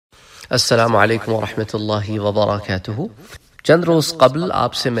السلام علیکم ورحمۃ اللہ وبرکاتہ۔ چند روز قبل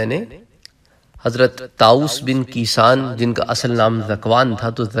آپ سے میں نے حضرت طاؤس بن کیسان، جن کا اصل نام ذکوان تھا،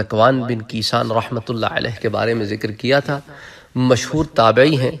 تو ذکوان بن کیسان رحمۃ اللہ علیہ کے بارے میں ذکر کیا تھا۔ مشہور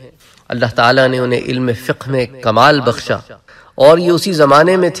تابعی ہیں، اللہ تعالیٰ نے انہیں علم فقہ میں کمال بخشا، اور یہ اسی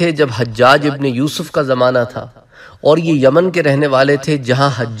زمانے میں تھے جب حجاج بن یوسف کا زمانہ تھا، اور یہ یمن کے رہنے والے تھے جہاں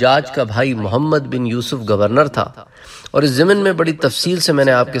حجاج کا بھائی محمد بن یوسف گورنر تھا۔ اور اس ضمن میں بڑی تفصیل سے میں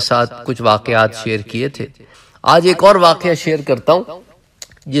نے آپ کے ساتھ کچھ واقعات شیئر کیے تھے۔ آج ایک اور واقعہ شیئر کرتا ہوں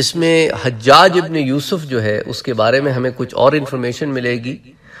جس میں حجاج بن یوسف جو ہے اس کے بارے میں ہمیں کچھ اور انفارمیشن ملے گی،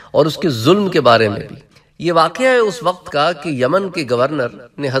 اور اس کے ظلم کے بارے میں بھی۔ یہ واقعہ ہے اس وقت کا کہ یمن کے گورنر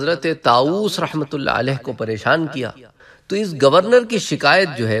نے حضرت طاؤس رحمۃ اللہ علیہ کو پریشان کیا، تو اس گورنر کی شکایت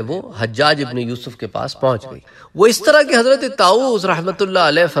جو ہے وہ حجاج ابن یوسف کے پاس پہنچ گئی۔ وہ اس طرح کہ حضرت طاؤس رحمۃ اللہ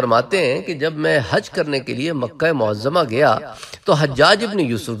علیہ فرماتے ہیں کہ جب میں حج کرنے کے لیے مکہ معظمہ گیا تو حجاج ابن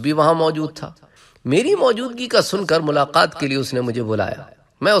یوسف بھی وہاں موجود تھا۔ میری موجودگی کا سن کر ملاقات کے لیے اس نے مجھے بلایا۔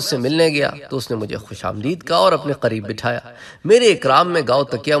 میں اس سے ملنے گیا تو اس نے مجھے خوش آمدید کہا اور اپنے قریب بٹھایا۔ میرے اکرام میں گاؤ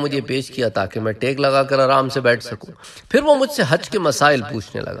تکیہ مجھے پیش کیا تاکہ میں ٹیک لگا کر آرام سے بیٹھ سکوں۔ پھر وہ مجھ سے حج کے مسائل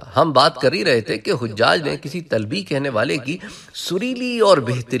پوچھنے لگا۔ ہم بات کر ہی رہے تھے کہ حجاج نے کسی تلبی کہنے والے کی سریلی اور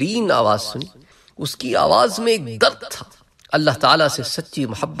بہترین آواز سنی۔ اس کی آواز میں ایک درد تھا، اللہ تعالیٰ سے سچی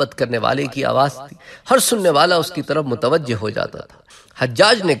محبت کرنے والے کی آواز تھی۔ ہر سننے والا اس کی طرف متوجہ ہو جاتا تھا۔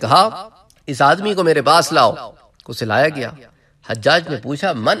 حجاج نے کہا، اس آدمی کو میرے پاس لاؤ۔ اسے لایا گیا۔ حجاج نے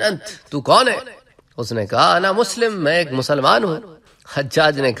پوچھا، من انت، تو کون ہے؟ اس نے کہا، انا مسلم، میں ایک مسلمان ہوں۔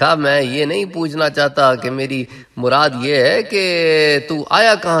 حجاج نے کہا، میں یہ نہیں پوچھنا چاہتا کہ میری مراد یہ ہے کہ تو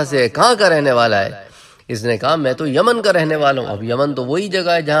آیا کہاں سے، کہاں کا رہنے والا ہے؟ اس نے کہا، میں تو یمن کا رہنے والا ہوں۔ اب یمن تو وہی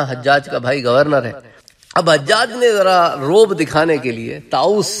جگہ ہے جہاں حجاج کا بھائی گورنر ہے۔ اب حجاج نے ذرا روب دکھانے کے لیے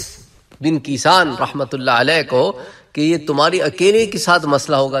طاؤس بن کیسان رحمت اللہ علیہ کو کہ یہ تمہاری اکیلے کے ساتھ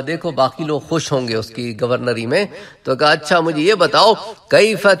مسئلہ ہوگا، دیکھو باقی لوگ خوش ہوں گے اس کی گورنری میں، تو کہا، اچھا مجھے یہ بتاؤ،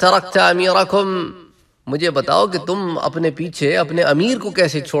 کیف ترکت امیرکم، مجھے بتاؤ کہ تم اپنے پیچھے اپنے امیر کو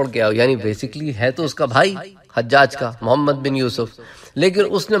کیسے چھوڑ کے آؤ؟ یعنی بیسیکلی ہے تو اس کا بھائی حجاج کا، محمد بن یوسف، لیکن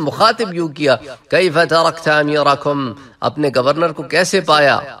اس نے مخاطب یوں کیا، کیف ترکت امیرکم، اپنے گورنر کو کیسے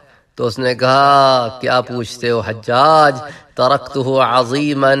پایا؟ تو اس نے کہا، کیا پوچھتے ہو حجاج، ترکتہ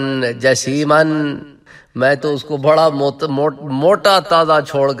عظیما جسیما، میں تو اس کو بڑا موٹا تازہ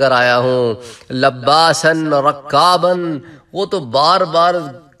چھوڑ کر آیا ہوں، لباسا رکابا، وہ تو بار بار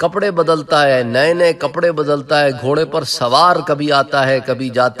کپڑے بدلتا ہے، نئے نئے کپڑے بدلتا ہے، گھوڑے پر سوار کبھی آتا ہے کبھی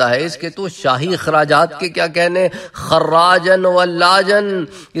جاتا ہے، اس کے تو شاہی اخراجات کے کیا کہنے، خراجن ولاجن،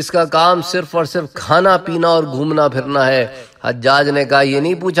 اس کا کام صرف اور صرف کھانا پینا اور گھومنا پھرنا ہے۔ حجاج نے کہا، یہ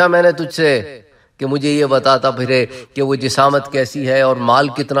نہیں پوچھا میں نے تجھ سے کہ مجھے یہ بتاتا پھرے کہ وہ جسامت کیسی ہے اور مال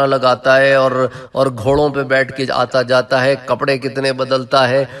کتنا لگاتا ہے اور گھوڑوں پہ بیٹھ کے آتا جاتا ہے، کپڑے کتنے بدلتا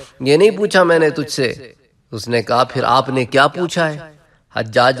ہے، یہ نہیں پوچھا میں نے تجھ سے۔ اس نے کہا، پھر آپ نے کیا پوچھا ہے؟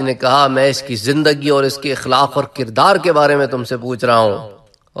 حجاج نے کہا، میں اس کی زندگی اور اس کے اخلاق اور کردار کے بارے میں تم سے پوچھ رہا ہوں۔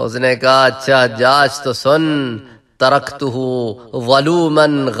 اس نے کہا، اچھا حجاج تو سن، ترکتہ ظلوما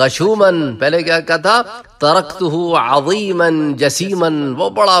غشوما، پہلے کیا کہا تھا، ترکتہ عظیما جسیما، وہ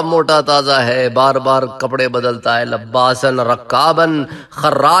بڑا موٹا تازہ ہے، بار بار کپڑے بدلتا ہے، لباسا رکابا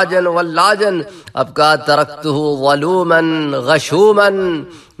خراجا ولاجا، اب کہا ترکتہ ظلوما غشوما،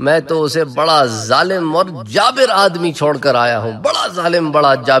 میں تو اسے بڑا ظالم اور جابر آدمی چھوڑ کر آیا ہوں، بڑا ظالم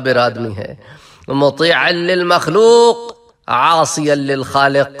بڑا جابر آدمی ہے، مطیعا للمخلوق عاصیا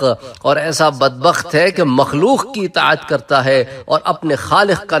للخالق، اور ایسا بدبخت ہے کہ مخلوق کی اطاعت کرتا ہے اور اپنے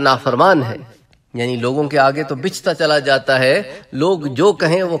خالق کا نافرمان ہے۔ یعنی لوگوں کے آگے تو بچتا چلا جاتا ہے، لوگ جو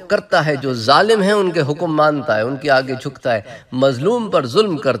کہیں وہ کرتا ہے، جو ظالم ہیں ان کے حکم مانتا ہے، ان کے آگے جھکتا ہے، مظلوم پر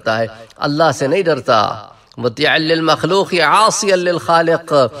ظلم کرتا ہے، اللہ سے نہیں ڈرتا۔ مطیعا للمخلوق عاصیا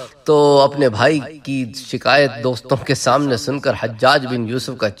للخالق، تو اپنے بھائی کی شکایت دوستوں کے سامنے سن کر حجاج بن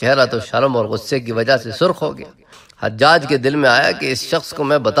یوسف کا چہرہ تو شرم اور غصے کی وجہ سے سرخ ہو گیا۔ حجاج کے دل میں آیا کہ اس شخص کو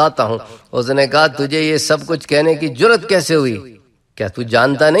میں بتاتا ہوں۔ اس نے کہا، تجھے یہ سب کچھ کہنے کی جرت کیسے ہوئی؟ کیا تو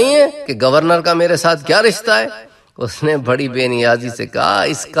جانتا نہیں ہے کہ گورنر کا میرے ساتھ کیا رشتہ ہے؟ اس نے بڑی بے نیازی سے کہا،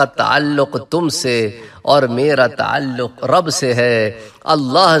 اس کا تعلق تم سے اور میرا تعلق رب سے ہے،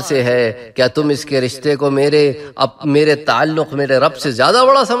 اللہ سے ہے، کیا تم اس کے رشتے کو میرے تعلق میرے رب سے زیادہ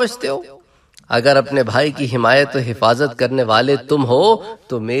بڑا سمجھتے ہو؟ اگر اپنے بھائی کی حمایت و حفاظت کرنے والے تم ہو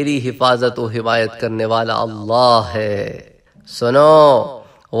تو میری حفاظت و حمایت کرنے والا اللہ ہے۔ سنو،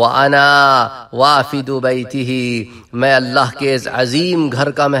 وَأَنَا وَافِدُ بَيْتِهِ، میں اللہ کے اس عظیم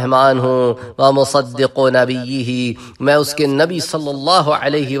گھر کا مہمان ہوں، وَمُصَدِّقُ نَبِيِّهِ، میں اس کے نبی صلی اللہ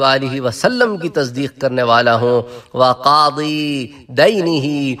علیہ وآلہ وسلم کی تصدیق کرنے والا ہوں، وَقَاضِي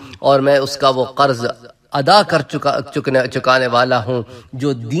دَيْنِهِ، اور میں اس کا وہ قرض ادا کر چکانے والا ہوں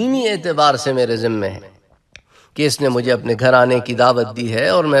جو دینی اعتبار سے میرے ذمے ہے کہ اس نے مجھے اپنے گھر آنے کی دعوت دی ہے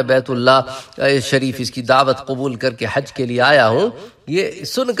اور میں بیت اللہ شریف اس کی دعوت قبول کر کے حج کے لیے آیا ہوں۔ یہ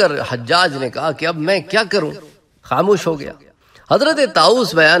سن کر حجاج نے کہا کہ اب میں کیا کروں، خاموش ہو گیا۔ حضرت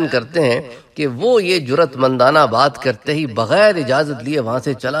طاؤس بیان کرتے ہیں کہ وہ یہ جرأت مندانہ بات کرتے ہی بغیر اجازت لیے وہاں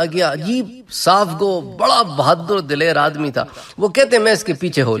سے چلا گیا۔ عجیب، صاف گو، بڑا بہادر دلیر آدمی تھا۔ وہ کہتے ہیں میں اس کے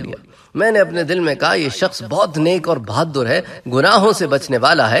پیچھے ہو لیا۔ میں نے اپنے دل میں کہا یہ شخص بہت نیک اور بہادر ہے، گناہوں سے بچنے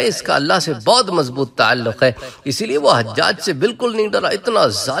والا ہے، اس کا اللہ سے بہت مضبوط تعلق ہے، اسی لیے وہ حجاج سے بالکل نہیں ڈرا۔ اتنا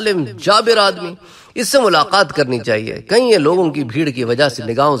ظالم جابر آدمی، اس سے ملاقات کرنی چاہیے، کہیں یہ لوگوں کی بھیڑ کی وجہ سے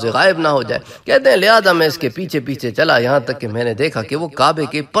نگاہوں سے غائب نہ ہو جائے۔ کہتے ہیں لہذا میں اس کے پیچھے پیچھے چلا، یہاں تک کہ میں نے دیکھا کہ وہ کعبے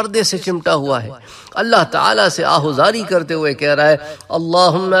کے پردے سے چمٹا ہوا ہے، اللہ تعالیٰ سے آہوزاری کرتے ہوئے کہہ رہا ہے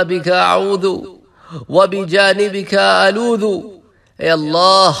اللہم بک اعوذ وبجانبک الوذ، اے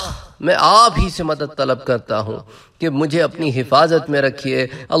اللہ میں آپ ہی سے مدد طلب کرتا ہوں کہ مجھے اپنی حفاظت میں رکھیے۔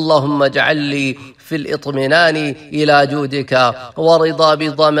 اللہم اجعل لی فی الاطمینان الى جودک ورضا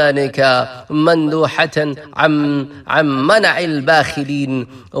بضمانک مندوحة عن منع الباخلین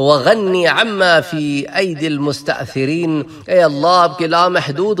وغنی عما فی اید المستأثرین۔ اے اللہ آپ کے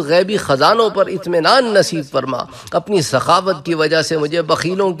لامحدود غیبی خزانوں پر اطمینان نصیب فرما، اپنی سخاوت کی وجہ سے مجھے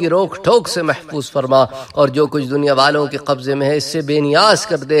بخیلوں کی روک ٹوک سے محفوظ فرما، اور جو کچھ دنیا والوں کے قبضے میں ہے اس سے بے نیاز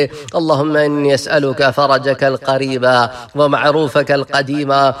کر دے۔ اللہم انی اسألک فرجک القریب ومعروفک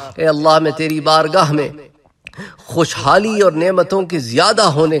القدیم، اے اللہ میں تیری بارگاہ میں خوشحالی اور نعمتوں کے زیادہ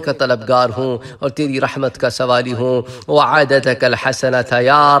ہونے کا طلبگار ہوں اور تیری رحمت کا سوالی ہوں۔ وعادتک الحسنۃ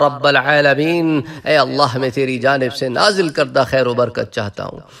یا رب العالمین، اے اللہ میں تیری جانب سے نازل کردہ خیر و برکت چاہتا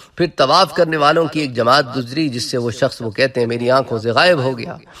ہوں۔ پھر طواف کرنے والوں کی ایک جماعت گزری جس سے وہ شخص، وہ کہتے ہیں، میری آنکھوں سے غائب ہو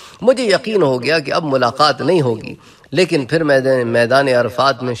گیا۔ مجھے یقین ہو گیا کہ اب ملاقات نہیں ہوگی، لیکن پھر میدان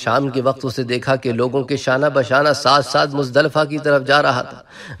عرفات میں شام کے وقت اسے دیکھا کہ لوگوں کے شانہ بشانہ ساتھ ساتھ مزدلفہ کی طرف جا رہا تھا۔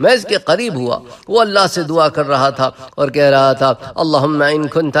 میں اس کے قریب ہوا، وہ اللہ سے دعا کر رہا تھا اور کہہ رہا تھا اللہم ان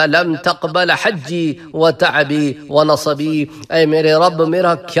کنت لم تقبل حجی وتعبی ونصبی، اے میرے رب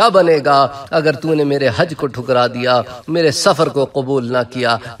میرا کیا بنے گا اگر تو نے میرے حج کو ٹھکرا دیا، میرے سفر کو قبول نہ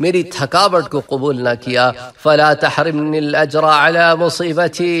کیا، میری تھکاوٹ کو قبول نہ کیا۔ فلا تحرمنی الاجر علی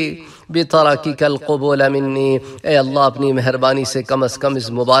مصیبتی بترکک القبول منی، اے اللہ اپنی مہربانی سے کم از کم اس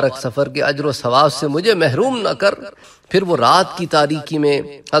مبارک سفر کے اجر و ثواب سے مجھے محروم نہ کر۔ پھر وہ رات کی تاریکی میں،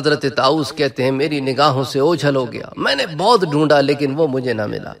 حضرت طاؤس کہتے ہیں، میری نگاہوں سے اوجھل ہو گیا، میں نے بہت ڈھونڈا لیکن وہ مجھے نہ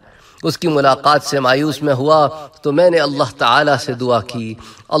ملا۔ اس کی ملاقات سے مایوس میں ہوا تو میں نے اللہ تعالیٰ سے دعا کی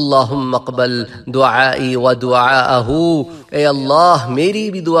اللہم اقبل دعائی و دعاءہ، اے اللہ میری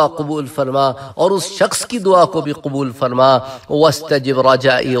بھی دعا قبول فرما اور اس شخص کی دعا کو بھی قبول فرما۔ واستجب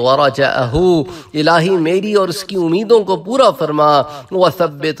رجائی و رجاءہ، الہی میری اور اس کی امیدوں کو پورا فرما۔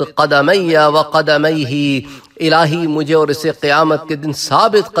 وثبت قدمی و قدمیہ، الہی مجھے اور اسے قیامت کے دن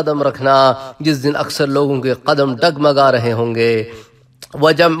ثابت قدم رکھنا جس دن اکثر لوگوں کے قدم ڈگمگا رہے ہوں گے۔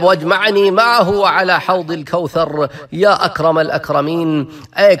 واجمعنی معه على حوض الكوثر یا اکرم الاکرمین،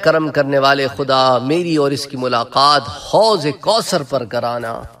 اے کرم کرنے والے خدا میری اور اس کی ملاقات حوض کوثر پر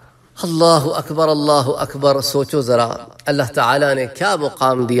کرانا۔ اللہ اکبر، اللہ اکبر۔ سوچو ذرا اللہ تعالیٰ نے کیا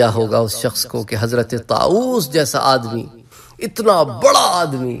مقام دیا ہوگا اس شخص کو کہ حضرت طاؤس جیسا آدمی، اتنا بڑا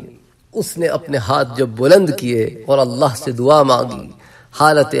آدمی، اس نے اپنے ہاتھ جب بلند کیے اور اللہ سے دعا مانگی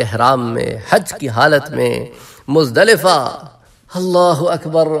حالت احرام میں، حج کی حالت میں، مزدلفہ، اللہ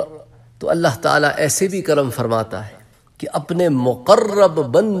اکبر۔ تو اللہ تعالیٰ ایسے بھی کرم فرماتا ہے کہ اپنے مقرب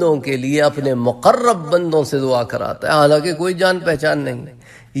بندوں کے لیے اپنے مقرب بندوں سے دعا کراتا ہے، حالانکہ کوئی جان پہچان نہیں۔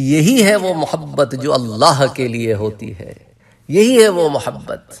 یہی ہے وہ محبت جو اللہ کے لیے ہوتی ہے، یہی ہے وہ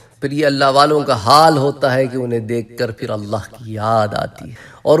محبت۔ پھر یہ اللہ والوں کا حال ہوتا ہے کہ انہیں دیکھ کر پھر اللہ کی یاد آتی ہے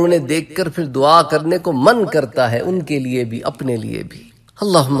اور انہیں دیکھ کر پھر دعا کرنے کو من کرتا ہے، ان کے لیے بھی اپنے لیے بھی۔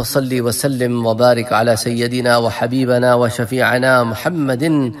 اللہم صلی وسلم وبارک علی سیدنا وحبیبنا وشفیعنا محمد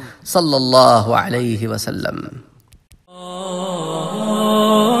صلی اللہ علیہ وسلم۔